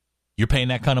are. You're paying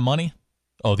that kind of money?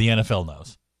 Oh, the NFL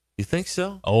knows. You think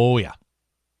so? Oh, yeah.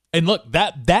 And look,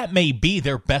 that may be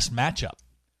their best matchup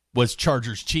was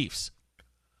Chargers-Chiefs.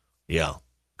 Yeah,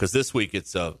 because this week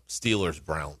it's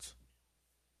Steelers-Browns.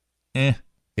 Yeah.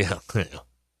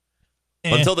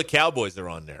 Until the Cowboys are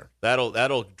on there, that'll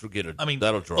get a. I mean,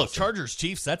 that'll draw. Look,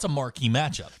 Chargers-Chiefs, that's a marquee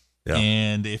matchup. Yeah.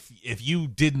 And if you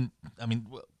didn't, I mean,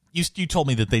 you told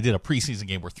me that they did a preseason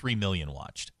game where 3 million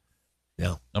watched.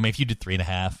 Yeah. I mean, if you did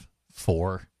 3.5,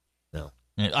 4. No.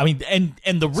 I mean,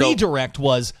 and the redirect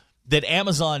was that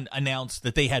Amazon announced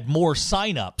that they had more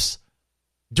signups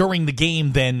during the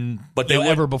game than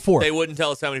ever before. They wouldn't tell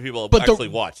us how many people actually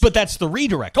watched. But that's the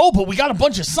redirect. Oh, but we got a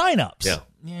bunch of signups.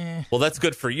 Yeah. Well, that's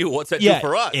good for you. What's that do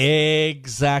for us?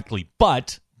 Exactly.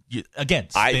 But again,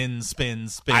 spin.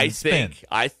 I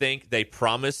think they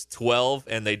promised 12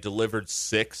 and they delivered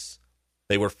 6.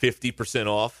 They were 50%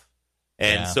 off,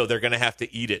 and so they're going to have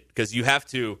to eat it because you have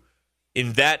to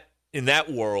in that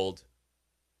world.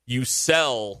 You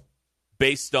sell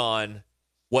based on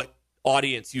what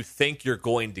audience you think you're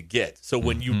going to get. So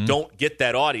when you don't get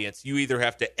that audience, you either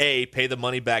have to A, pay the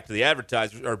money back to the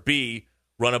advertisers, or B,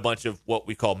 run a bunch of what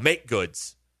we call make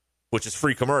goods, which is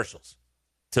free commercials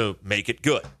to make it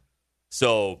good.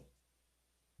 So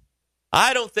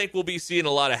I don't think we'll be seeing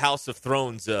a lot of House of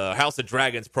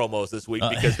Dragons promos this week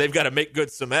because they've got to make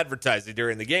good some advertising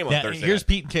during the game on Thursday Here's night.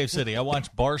 Pete in Cave City. I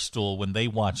watched Barstool when they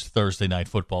watched Thursday Night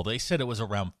Football. They said it was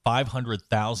around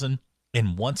 500,000,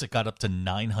 and once it got up to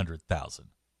 900,000.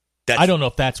 I don't know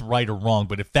if that's right or wrong,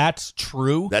 but if that's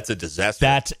true, that's a disaster.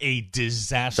 That's a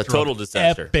disaster. It's a total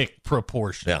disaster. Epic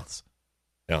proportions.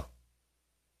 Yeah.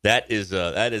 That is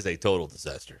a total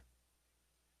disaster.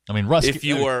 I mean, Russ. If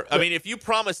you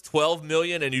promised 12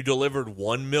 million and you delivered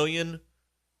 1 million,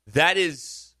 that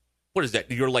is what is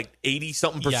that? You're like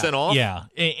 80-something% off. Yeah,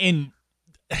 and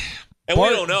we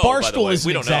don't know. Barstool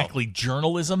isn't exactly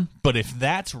journalism, but if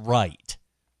that's right,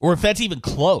 or if that's even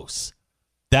close,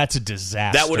 that's a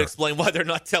disaster. That would explain why they're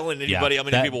not telling anybody how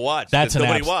many people watch. That's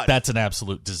nobody watched. That's an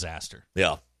absolute disaster.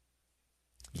 Yeah.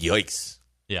 Yikes.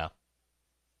 Yeah.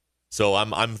 So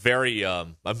I'm very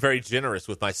generous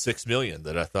with my 6 million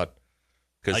that I thought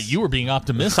you were being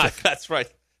optimistic. That's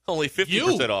right. Only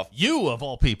 50% off. You of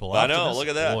all people. I know. Look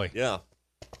at that. Boy. Yeah.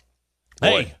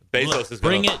 Hey, Bezos is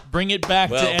bring it back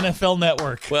to NFL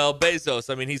Network. Well, Bezos,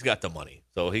 I mean, he's got the money,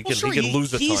 so he can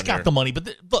lose a ton. He's got the money,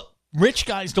 but look, rich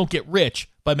guys don't get rich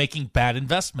by making bad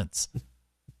investments.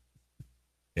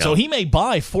 Yeah. So he may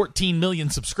buy 14 million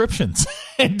subscriptions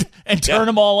and turn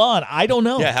them all on. I don't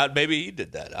know. Yeah, maybe he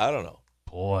did that. I don't know.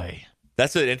 Boy,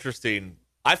 that's an interesting.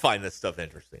 I find this stuff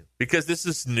interesting because this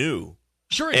is new.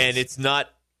 Sure, and it's not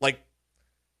like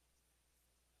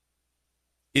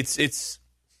it's.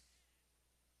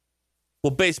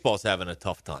 Well, baseball's having a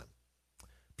tough time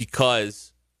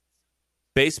because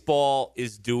baseball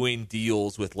is doing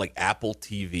deals with like Apple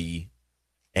TV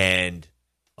and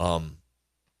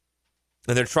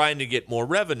they're trying to get more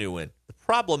revenue in. The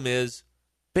problem is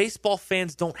baseball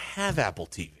fans don't have Apple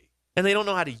TV, and they don't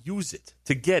know how to use it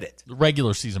to get it.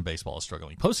 Regular season baseball is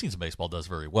struggling. Postseason baseball does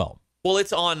very well. Well,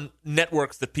 it's on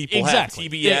networks that people have.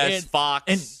 TBS, Fox,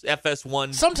 and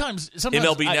FS1. Sometimes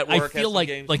MLB Network. I feel like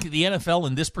the NFL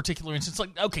in this particular instance,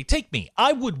 like, okay, take me.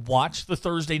 I would watch the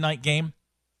Thursday night game,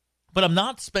 but I'm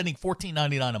not spending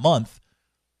 $14.99 a month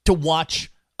to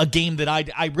watch a game that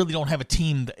I really don't have a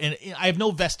team and I have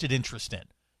no vested interest in.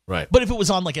 Right. But if it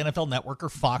was on like NFL Network or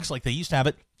Fox like they used to have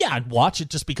it, yeah, I'd watch it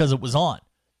just because it was on.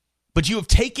 But you have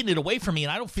taken it away from me,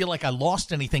 and I don't feel like I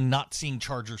lost anything not seeing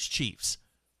Chargers-Chiefs.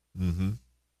 Mm-hmm.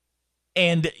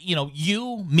 And,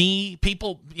 you, me,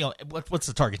 people, what's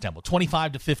the target demo?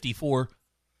 25 to 54.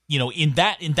 In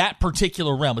that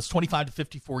particular realm, it's 25 to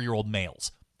 54-year-old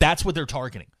males. That's what they're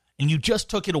targeting. And you just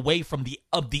took it away from the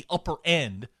upper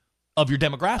end of your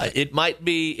demographic. It might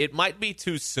be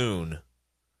too soon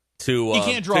to you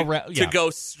can't draw to go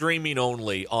streaming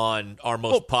only on our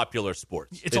most popular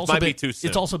sports. It might be too soon.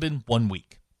 It's also been 1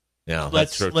 week. Yeah,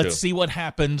 that's true. Let's see what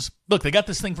happens. Look, they got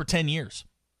this thing for 10 years.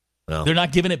 No. They're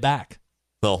not giving it back.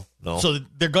 No. So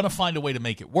they're going to find a way to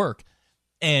make it work.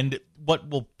 And what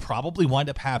will probably wind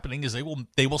up happening is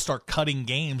they will start cutting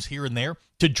games here and there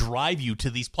to drive you to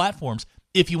these platforms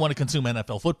if you want to consume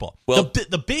NFL football. Well,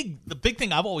 the big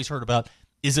thing I've always heard about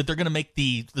is that they're going to make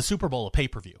the Super Bowl a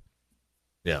pay-per-view.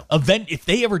 Yeah. Event. If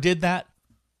they ever did that,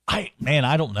 I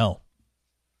don't know.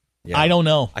 Yeah. I don't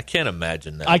know. I can't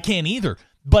imagine that. I can't either.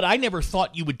 But I never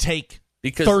thought you would take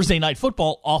Thursday Night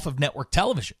Football off of network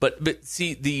television. But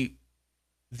see,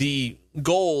 the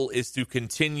goal is to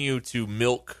continue to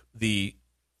milk the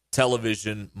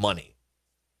television money.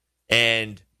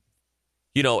 And,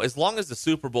 as long as the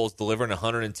Super Bowl is delivering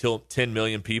 110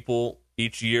 million people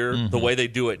each year, the way they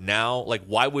do it now, like,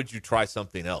 why would you try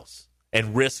something else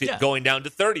and risk it going down to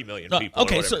 30 million people?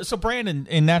 Okay, so Brandon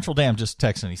in Natural Dam just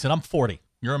texted, he said, I'm 40.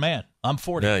 You're a man. I'm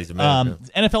 40. Yeah, he's a man.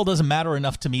 NFL doesn't matter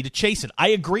enough to me to chase it. I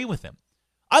agree with him.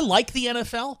 I like the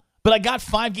NFL, but I got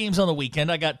 5 games on the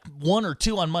weekend. I got 1 or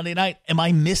 2 on Monday night. Am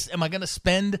I going to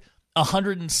spend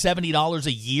 $170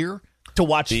 a year to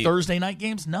watch Thursday night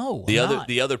games? No.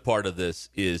 The other part of this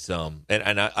is, and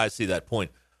I see that point,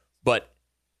 but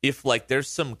if there's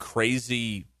some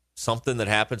crazy something that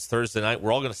happens Thursday night,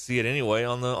 we're all going to see it anyway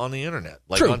on the internet,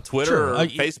 on Twitter or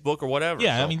Facebook or whatever.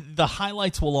 Yeah, so. I mean, the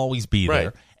highlights will always be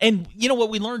there. And what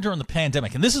we learned during the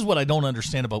pandemic, and this is what I don't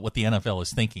understand about what the NFL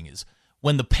is thinking, is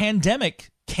when the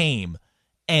pandemic came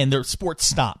and their sports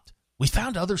stopped, we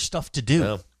found other stuff to do.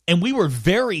 Yeah. And we were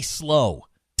very slow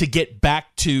to get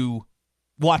back to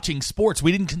watching sports.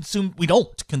 We don't consume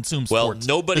sports. Well,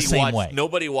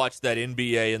 nobody watched that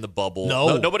NBA in the bubble.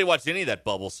 No. Nobody watched any of that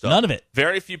bubble stuff. None of it.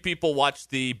 Very few people watched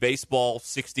the baseball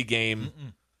 60 game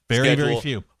Very schedule. Very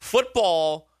few.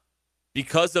 Football,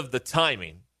 because of the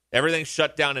timing, everything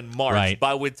shut down in March. Right.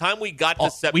 By the time we got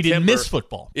to September, we didn't miss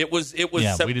football. It was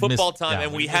football time,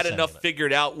 and we had enough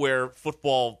figured out where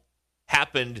football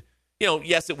happened.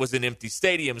 Yes, it was in empty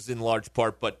stadiums in large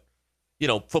part, but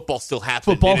football still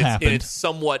happened in its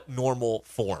somewhat normal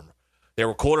form. There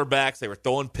were quarterbacks, they were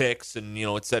throwing picks, and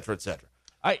et cetera, et cetera.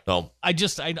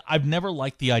 I've never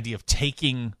liked the idea of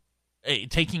taking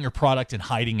your product and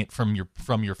hiding it from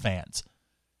your fans,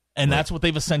 and that's what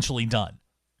they've essentially done.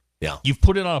 Yeah, you've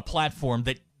put it on a platform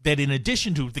that in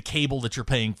addition to the cable that you're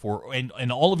paying for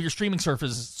and all of your streaming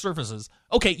services,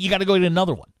 okay, you got to go to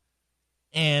another one,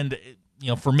 and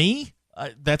for me.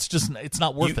 That's just, it's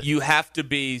not worth it. You have to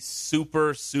be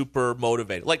super, super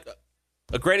motivated. Like,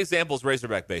 a great example is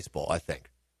Razorback baseball, I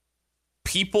think.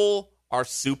 People are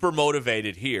super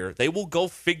motivated here. They will go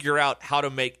figure out how to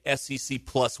make SEC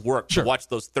Plus work to watch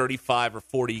those 35 or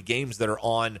 40 games that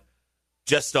are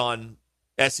just on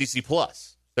SEC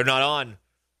Plus. They're not on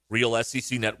real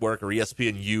SEC Network or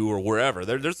ESPNU or wherever.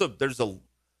 There's a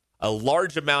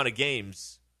large amount of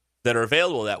games that are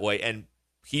available that way, and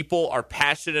people are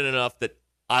passionate enough that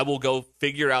I will go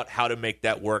figure out how to make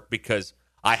that work because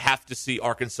I have to see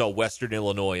Arkansas Western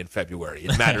Illinois in February.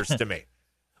 It matters to me.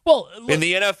 Well, in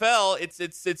the NFL,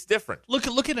 it's different. Look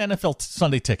at NFL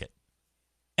Sunday Ticket.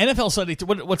 NFL Sunday,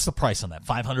 what's the price on that?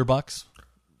 $500?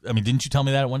 I mean, didn't you tell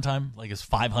me that at one time? Like it's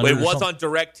 $500. It was on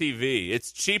DirecTV.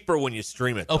 It's cheaper when you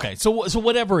stream it. Though. Okay, so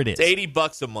whatever it is, it's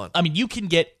 $80 a month. I mean, you can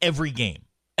get every game.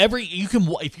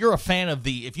 If you're a fan of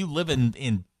if you live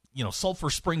in Sulphur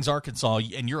Springs, Arkansas,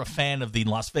 and you're a fan of the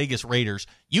Las Vegas Raiders,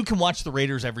 you can watch the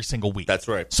Raiders every single week. That's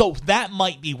right. So that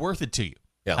might be worth it to you.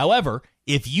 Yeah. However,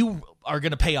 if you are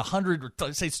going to pay $100,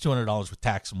 or say it's $200 with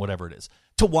tax and whatever it is,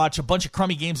 to watch a bunch of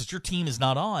crummy games that your team is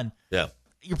not on,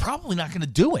 you're probably not going to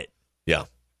do it. Yeah.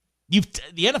 The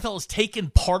NFL has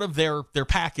taken part of their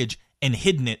package and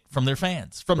hidden it from their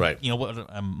fans. From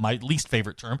my least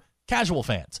favorite term, casual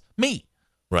fans. Me.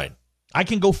 Right. I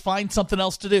can go find something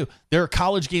else to do. There are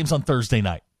college games on Thursday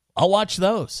night. I'll watch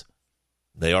those.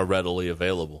 They are readily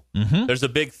available. Mm-hmm. There's a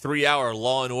big 3-hour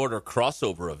Law & Order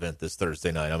crossover event this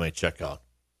Thursday night I may check out.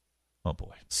 Oh,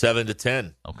 boy. 7 to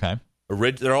 10. Okay.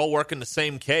 They're all working the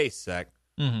same case, Zach.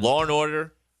 Mm-hmm. Law &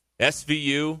 Order,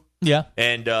 SVU, Yeah.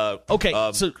 And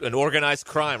okay, so an organized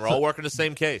crime. We're all working the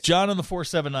same case. John on the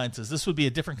 479 says this would be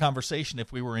a different conversation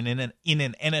if we were in an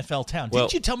NFL town.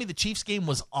 Didn't you tell me the Chiefs game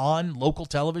was on local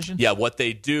television? Yeah, what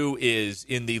they do is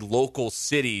in the local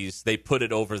cities, they put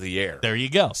it over the air. There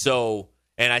you go. So,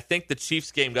 and I think the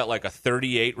Chiefs game got like a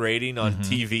 38 rating on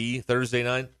TV Thursday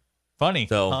night. Funny.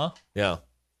 So, huh?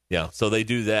 Yeah. So they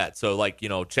do that. So, like,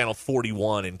 Channel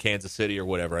 41 in Kansas City or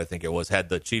whatever, I think it was, had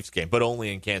the Chiefs game, but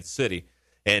only in Kansas City.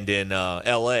 And in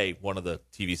L.A., one of the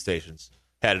TV stations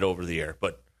had it over the air.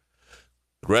 But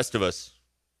the rest of us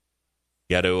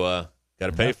got to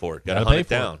pay for it. Got to hunt it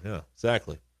down. Yeah,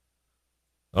 exactly.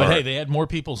 But hey, they had more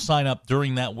people sign up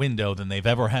during that window than they've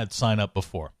ever had sign up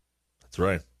before. That's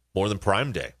right. More than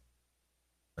Prime Day.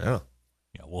 Yeah.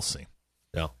 Yeah, we'll see.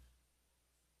 Yeah.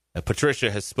 And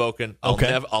Patricia has spoken.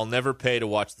 I'll never pay to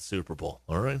watch the Super Bowl.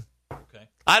 All right. Okay.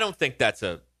 I don't think that's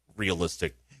a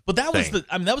realistic. But that thing. was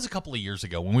that was a couple of years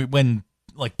ago when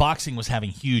boxing was having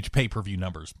huge pay-per-view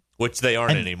numbers, which they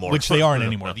aren't anymore. Which they aren't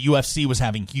anymore. The UFC was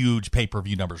having huge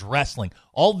pay-per-view numbers. Wrestling,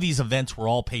 all of these events were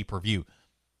all pay-per-view,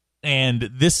 and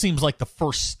this seems like the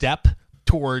first step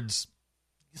towards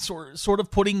sort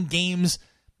of putting games,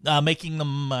 making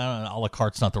them a la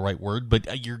carte's not the right word,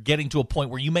 but you're getting to a point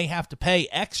where you may have to pay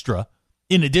extra.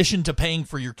 In addition to paying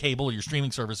for your cable or your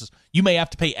streaming services, you may have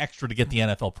to pay extra to get the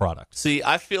NFL product. See,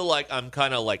 I feel like I'm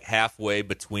kind of like halfway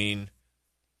between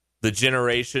the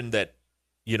generation that,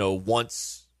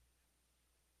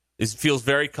 feels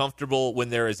very comfortable when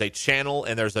there is a channel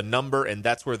and there's a number and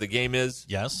that's where the game is.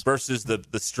 Yes. Versus the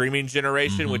streaming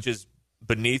generation, which is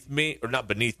beneath me, or not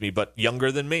beneath me, but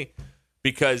younger than me,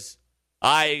 because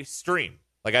I stream.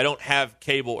 Like, I don't have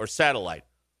cable or satellite,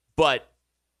 but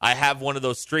I have one of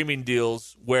those streaming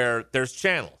deals where there's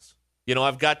channels.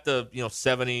 I've got the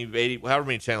 70, 80, however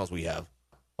many channels we have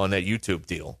on that YouTube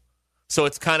deal. So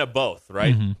it's kind of both,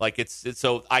 right? Like it's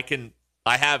so I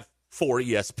have 4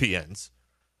 ESPNs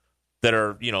that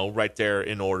are, right there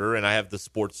in order, and I have the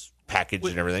sports package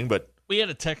and everything, but we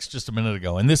had a text just a minute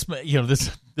ago, and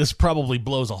this probably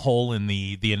blows a hole in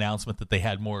the announcement that they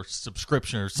had more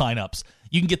subscription or sign-ups.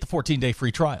 You can get the 14-day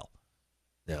free trial.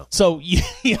 Yeah. So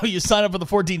you sign up for the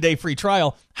 14-day free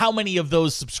trial. How many of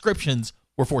those subscriptions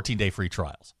were 14-day free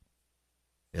trials?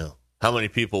 Yeah. How many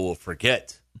people will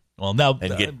forget? Well, now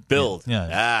and get billed.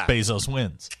 Yeah. Bezos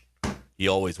wins. He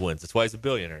always wins. That's why he's a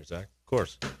billionaire, Zach. Of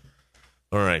course.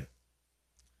 All right.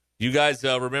 You guys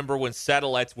remember when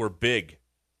satellites were big?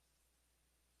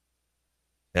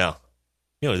 Yeah.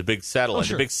 The big satellite,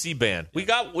 the big C-band. We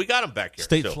got them back here.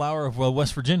 State Flower of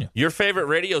West Virginia. Your favorite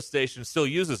radio station still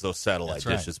uses those satellite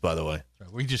dishes, by the way.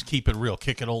 Right. We just keep it real,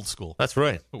 kick it old school. That's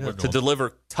right. To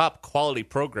deliver top quality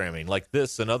programming like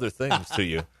this and other things to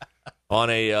you on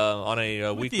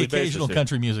a weekly basis. The occasional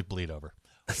country music bleed over.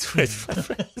 That's right.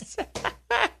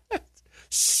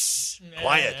 Shh,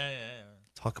 quiet.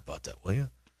 Talk about that, will you?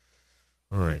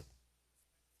 All right.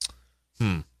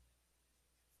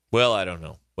 Well, I don't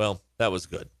know. Well, that was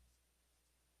good.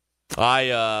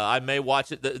 I may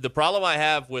watch it. The problem I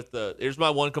have with here's my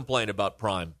one complaint about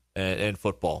Prime and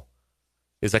football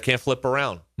is I can't flip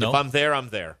around. Nope. If I'm there, I'm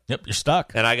there. Yep, you're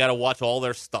stuck. And I got to watch all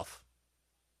their stuff.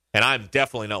 And I'm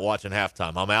definitely not watching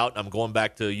halftime. I'm out. I'm going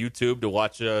back to YouTube to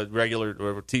watch regular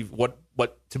TV. What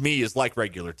to me is like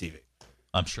regular TV.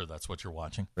 I'm sure that's what you're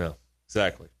watching. Yeah,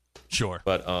 exactly. Sure.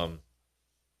 But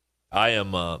I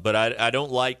am. But I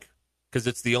don't like, because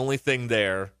it's the only thing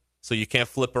there, so you can't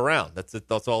flip around. That's it.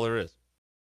 That's all there is.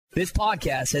 This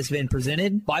podcast has been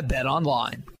presented by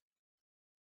BetOnline.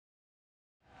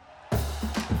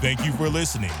 Thank you for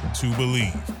listening to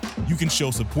Believe. You can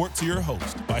show support to your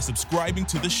host by subscribing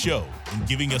to the show and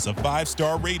giving us a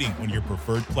 5-star rating on your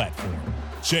preferred platform.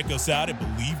 Check us out at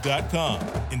Believe.com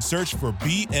and search for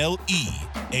BLEAV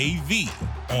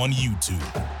on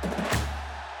YouTube.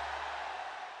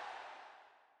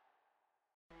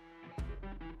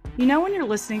 You know when you're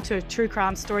listening to a true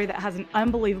crime story that has an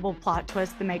unbelievable plot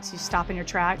twist that makes you stop in your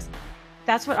tracks?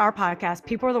 That's what our podcast,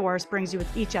 People Are the Worst, brings you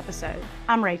with each episode.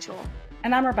 I'm Rachel.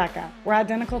 And I'm Rebecca. We're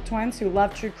identical twins who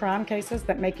love true crime cases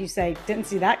that make you say, didn't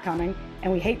see that coming,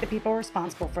 and we hate the people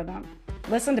responsible for them.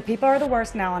 Listen to People Are the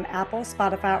Worst now on Apple,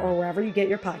 Spotify, or wherever you get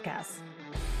your podcasts.